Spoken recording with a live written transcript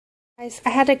Guys, I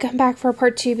had to come back for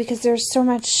part 2 because there's so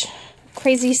much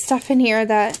crazy stuff in here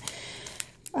that,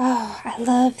 oh, I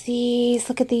love these.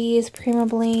 Look at these, Prima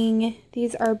Bling.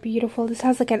 These are beautiful. This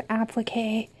has like an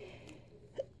applique.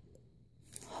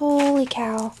 Holy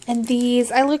cow. And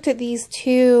these, I looked at these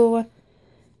too,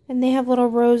 and they have little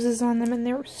roses on them, and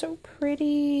they're so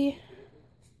pretty.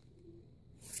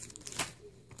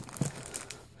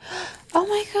 Oh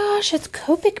my gosh, it's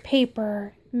Copic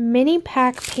paper. Mini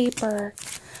pack paper.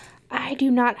 I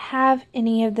do not have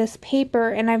any of this paper,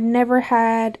 and I've never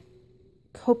had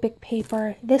Copic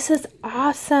paper. This is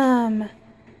awesome.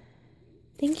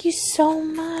 Thank you so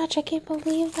much. I can't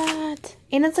believe that.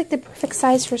 And it's like the perfect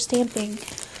size for stamping.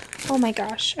 Oh my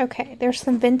gosh. Okay, there's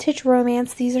some vintage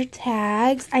romance. These are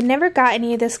tags. I never got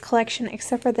any of this collection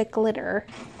except for the glitter.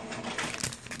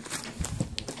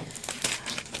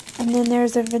 And then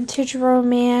there's a vintage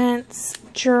romance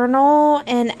journal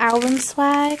and album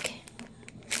swag.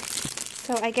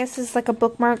 So I guess it's like a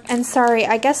bookmark. And sorry,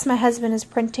 I guess my husband is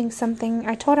printing something.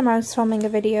 I told him I was filming a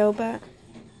video, but...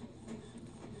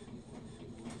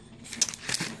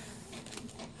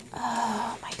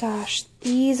 oh my gosh.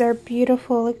 These are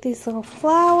beautiful. Look at these little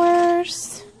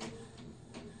flowers.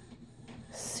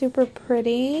 Super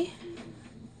pretty.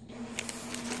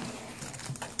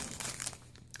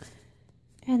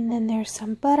 And then there's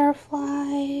some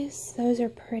butterflies. Those are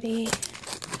pretty.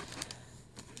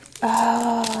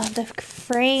 Oh, the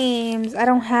frames. I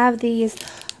don't have these.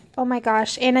 Oh my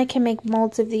gosh. And I can make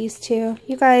molds of these too.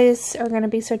 You guys are going to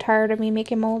be so tired of me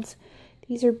making molds.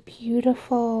 These are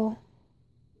beautiful.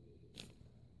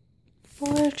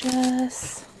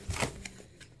 Gorgeous.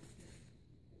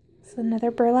 It's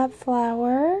another burlap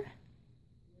flower.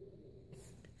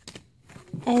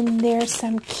 And there's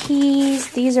some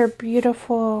keys. These are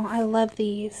beautiful. I love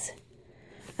these.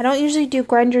 I don't usually do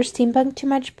grunge or steampunk too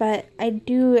much, but I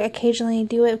do occasionally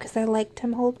do it because I like to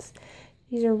molds.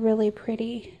 These are really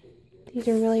pretty. These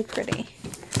are really pretty.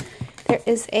 There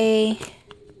is a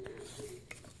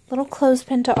little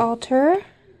clothespin to alter.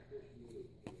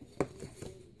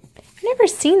 I've never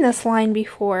seen this line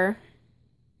before.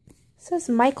 It says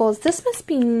Michael's. This must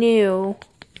be new.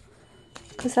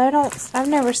 Because I've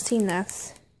never seen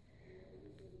this.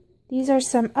 These are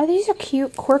some, oh, these are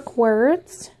cute cork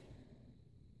words.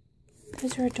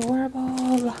 Those are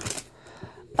adorable.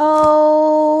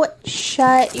 Oh,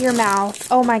 shut your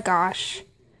mouth. Oh my gosh.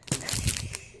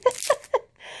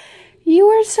 You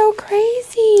are so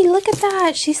crazy. Look at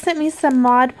that. She sent me some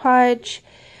Mod Podge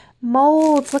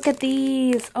molds. Look at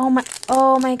these. Oh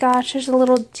my gosh. There's a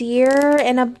little deer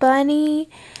and a bunny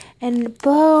and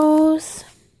bows.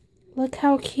 Look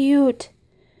how cute.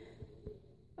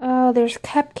 Oh, there's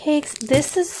cupcakes.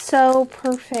 This is so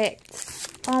perfect.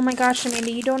 Oh my gosh,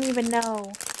 Amanda, you don't even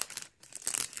know.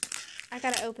 I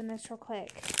gotta open this real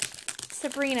quick.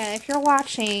 Sabrina, if you're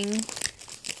watching,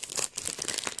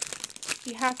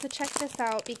 you have to check this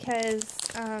out because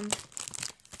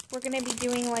we're gonna be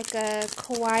doing like a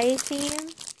kawaii theme.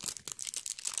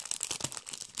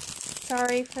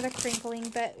 Sorry for the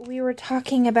crinkling, but we were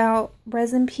talking about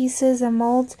resin pieces and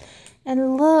molds.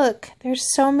 And look,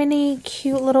 there's so many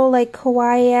cute little like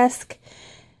kawaii-esque.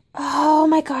 Oh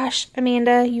my gosh,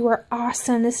 Amanda, you are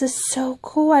awesome. This is so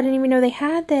cool. I didn't even know they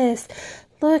had this.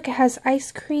 Look, it has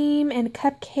ice cream and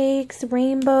cupcakes,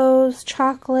 rainbows,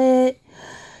 chocolate.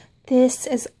 This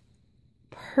is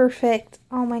perfect.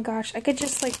 Oh my gosh, I could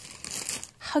just like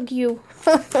hug you.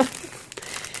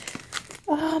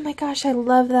 Oh my gosh, I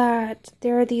love that.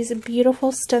 There are these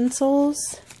beautiful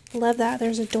stencils. Love that.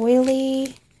 There's a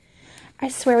doily. I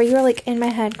swear, you're like in my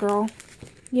head, girl.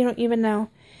 You don't even know.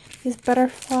 These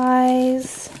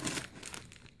butterflies.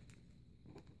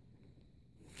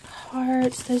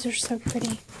 Hearts. Those are so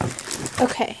pretty.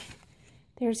 Okay.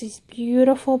 There's these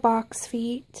beautiful box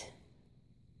feet.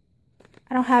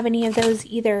 I don't have any of those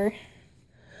either.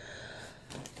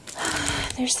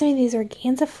 There's some of these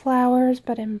organza flowers,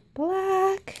 but in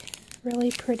black. Really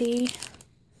pretty.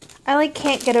 I like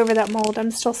can't get over that mold.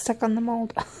 I'm still stuck on the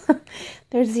mold.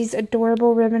 There's these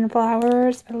adorable ribbon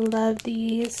flowers. I love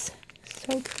these.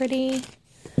 So pretty.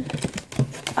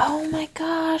 Oh my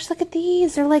gosh, look at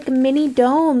these. They're like mini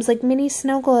domes, like mini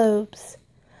snow globes.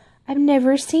 I've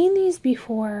never seen these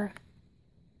before.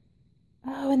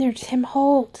 Oh, and they're Tim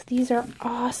Holt. These are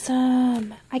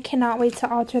awesome. I cannot wait to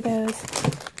alter those.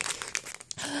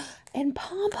 And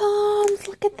pom-poms,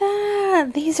 look at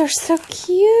that. These are so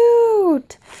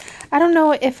cute. I don't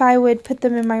know if I would put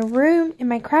them in my room, in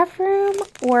my craft room,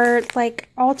 or like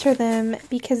alter them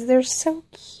because they're so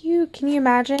cute. Can you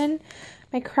imagine?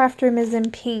 My craft room is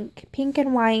in pink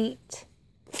and white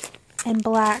and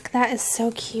black. That is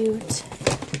so cute.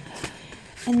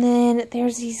 And then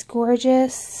there's these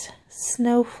gorgeous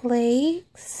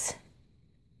snowflakes.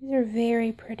 These are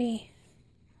very pretty.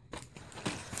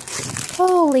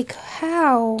 Holy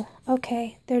cow.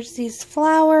 Okay, there's these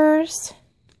flowers.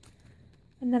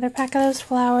 Another pack of those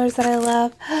flowers that I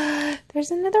love. There's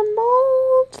another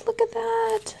mold. Look at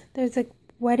that. There's a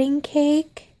wedding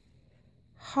cake,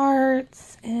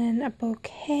 hearts, and a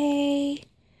bouquet.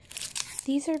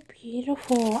 These are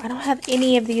beautiful. I don't have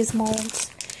any of these molds.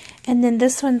 And then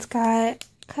this one's got a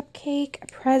cupcake, a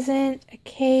present, a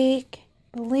cake,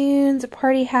 balloons, a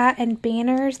party hat, and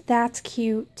banners. That's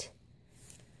cute.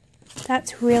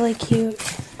 That's really cute.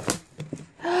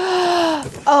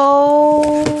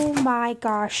 Oh my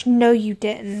gosh. No, you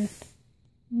didn't.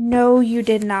 No, you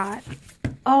did not.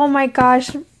 Oh my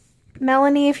gosh.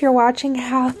 Melanie, if you're watching,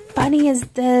 how funny is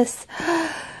this?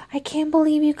 I can't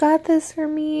believe you got this for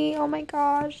me. Oh my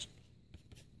gosh.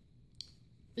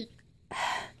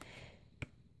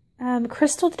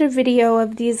 Crystal did a video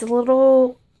of these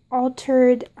little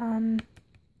altered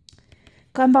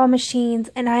gumball machines,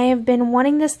 and I have been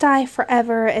wanting this die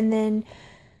forever, and then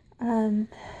I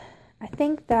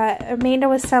think that Amanda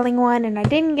was selling one and I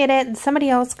didn't get it and somebody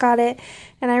else got it,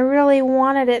 and I really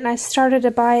wanted it, and I started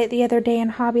to buy it the other day in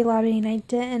Hobby Lobby and I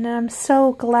didn't, and I'm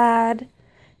so glad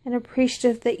and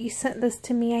appreciative that you sent this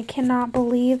to me. I cannot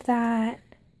believe that.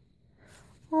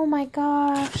 Oh my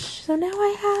gosh. So now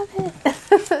I have it.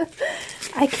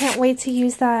 I can't wait to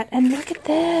use that. And look at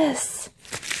this.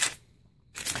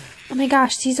 Oh my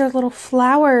gosh, these are little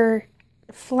flower,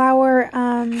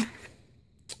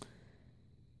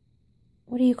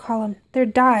 what do you call them? They're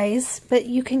dies, but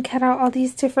you can cut out all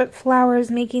these different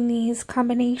flowers making these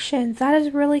combinations. That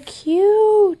is really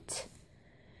cute.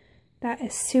 That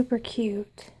is super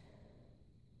cute.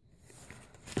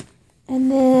 And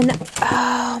then,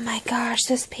 oh my gosh,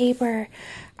 this paper.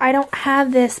 I don't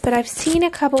have this, but I've seen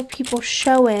a couple people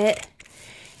show it.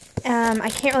 I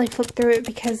can't really flip through it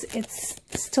because it's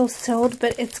still sealed,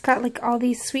 but it's got like all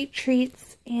these sweet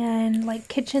treats and like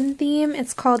kitchen theme.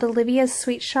 It's called Olivia's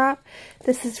Sweet Shop.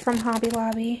 This is from Hobby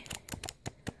Lobby.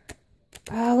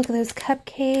 Oh, look at those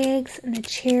cupcakes and the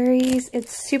cherries.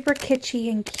 It's super kitschy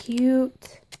and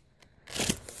cute.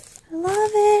 I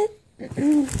love it.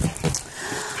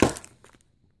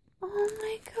 Oh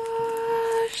my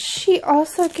gosh. She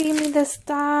also gave me this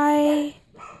die.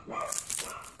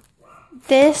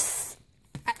 This,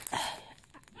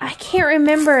 I can't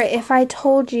remember if I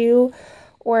told you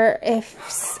or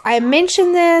if I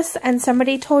mentioned this and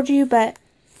somebody told you, but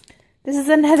this is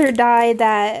another die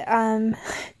that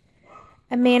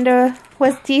Amanda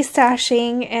was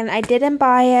destashing and I didn't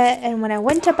buy it, and when I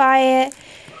went to buy it,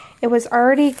 it was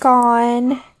already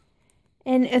gone.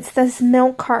 And it's this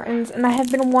milk cartons, and I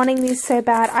have been wanting these so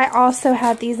bad. I also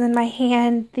had these in my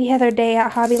hand the other day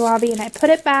at Hobby Lobby, and I put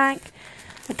it back.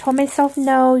 I told myself,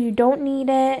 no, you don't need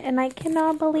it, and I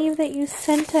cannot believe that you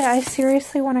sent it. I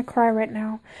seriously want to cry right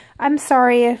now. I'm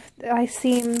sorry if I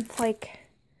seem, like,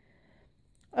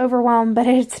 overwhelmed, but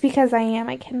it's because I am.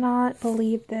 I cannot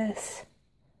believe this.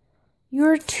 You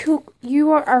are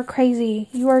crazy.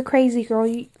 You are crazy,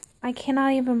 girl. I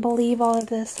cannot even believe all of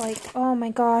this. Like, oh my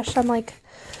gosh. I'm like,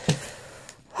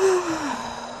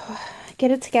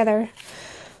 get it together.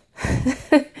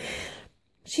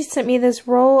 She sent me this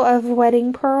roll of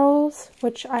wedding pearls,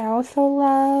 which I also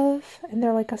love. And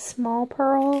they're like a small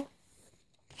pearl.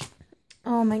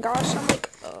 Oh my gosh. I'm like,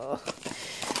 ugh.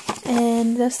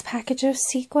 And this package of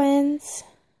sequins.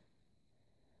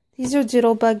 These are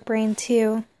Doodlebug brand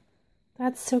too.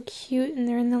 That's so cute. And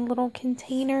they're in the little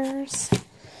containers.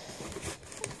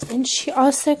 And she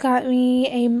also got me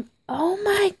a, oh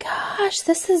my gosh,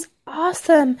 this is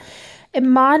awesome. A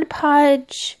Mod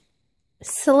Podge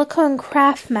silicone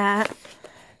craft mat.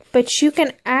 But you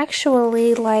can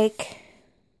actually, like,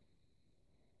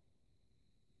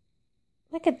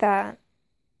 look at that.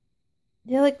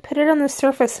 You, like, put it on the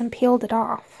surface and peeled it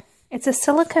off. It's a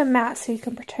silicone mat so you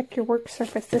can protect your work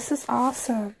surface. This is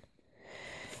awesome.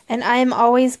 And I'm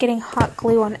always getting hot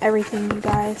glue on everything, you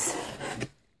guys.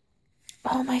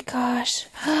 Oh my gosh.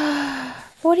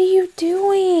 What are you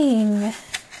doing?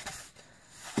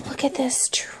 Look at this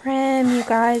trim, you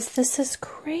guys. This is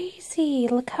crazy.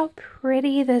 Look how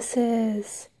pretty this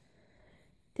is.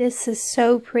 This is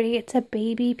so pretty. It's a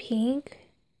baby pink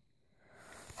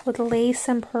with lace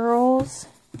and pearls.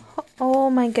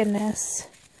 Oh my goodness.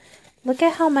 Look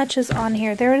at how much is on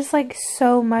here. There is like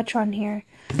so much on here.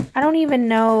 I don't even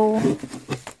know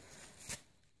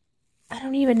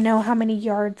how many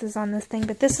yards is on this thing,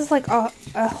 but this is like a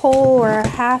whole or a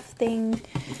half thing,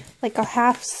 like a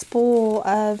half spool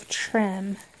of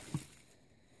trim.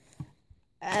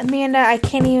 Amanda, I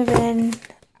can't even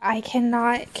I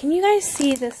cannot, can you guys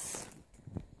see this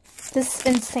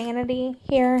insanity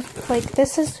here? Like,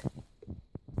 this is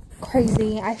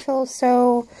crazy. I feel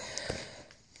so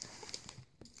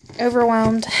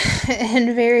overwhelmed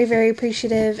and very, very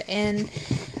appreciative. And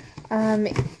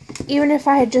even if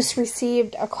I had just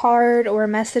received a card or a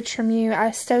message from you,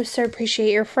 I so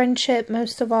appreciate your friendship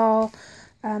most of all.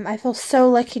 I feel so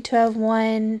lucky to have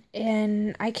one,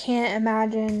 and I can't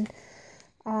imagine,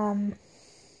 I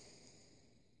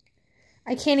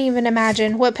can't even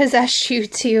imagine what possessed you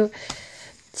to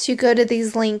go to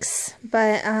these links.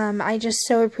 But I just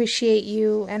so appreciate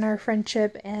you and our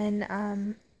friendship,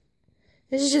 and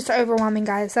this is just overwhelming,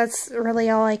 guys. That's really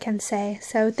all I can say.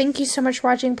 So thank you so much for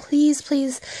watching.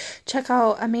 Please check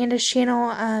out Amanda's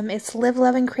channel. It's Live,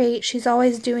 Love, and Create. She's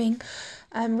always doing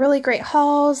really great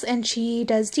hauls, and she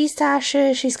does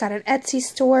destashes. She's got an Etsy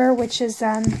store, which is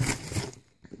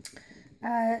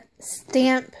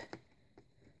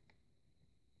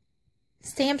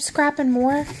Stamp, Scrap, and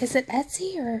More. Is it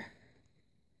Etsy or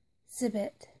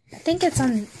Zibbit? I think it's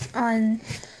on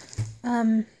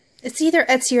it's either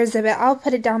Etsy or Zibbit. I'll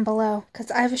put it down below because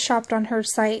I've shopped on her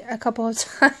site a couple of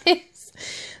times.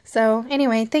 So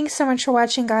anyway, thanks so much for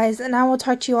watching, guys, and I will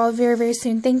talk to you all very, very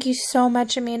soon. Thank you so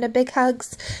much, Amanda. Big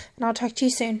hugs, and I'll talk to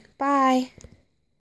you soon. Bye.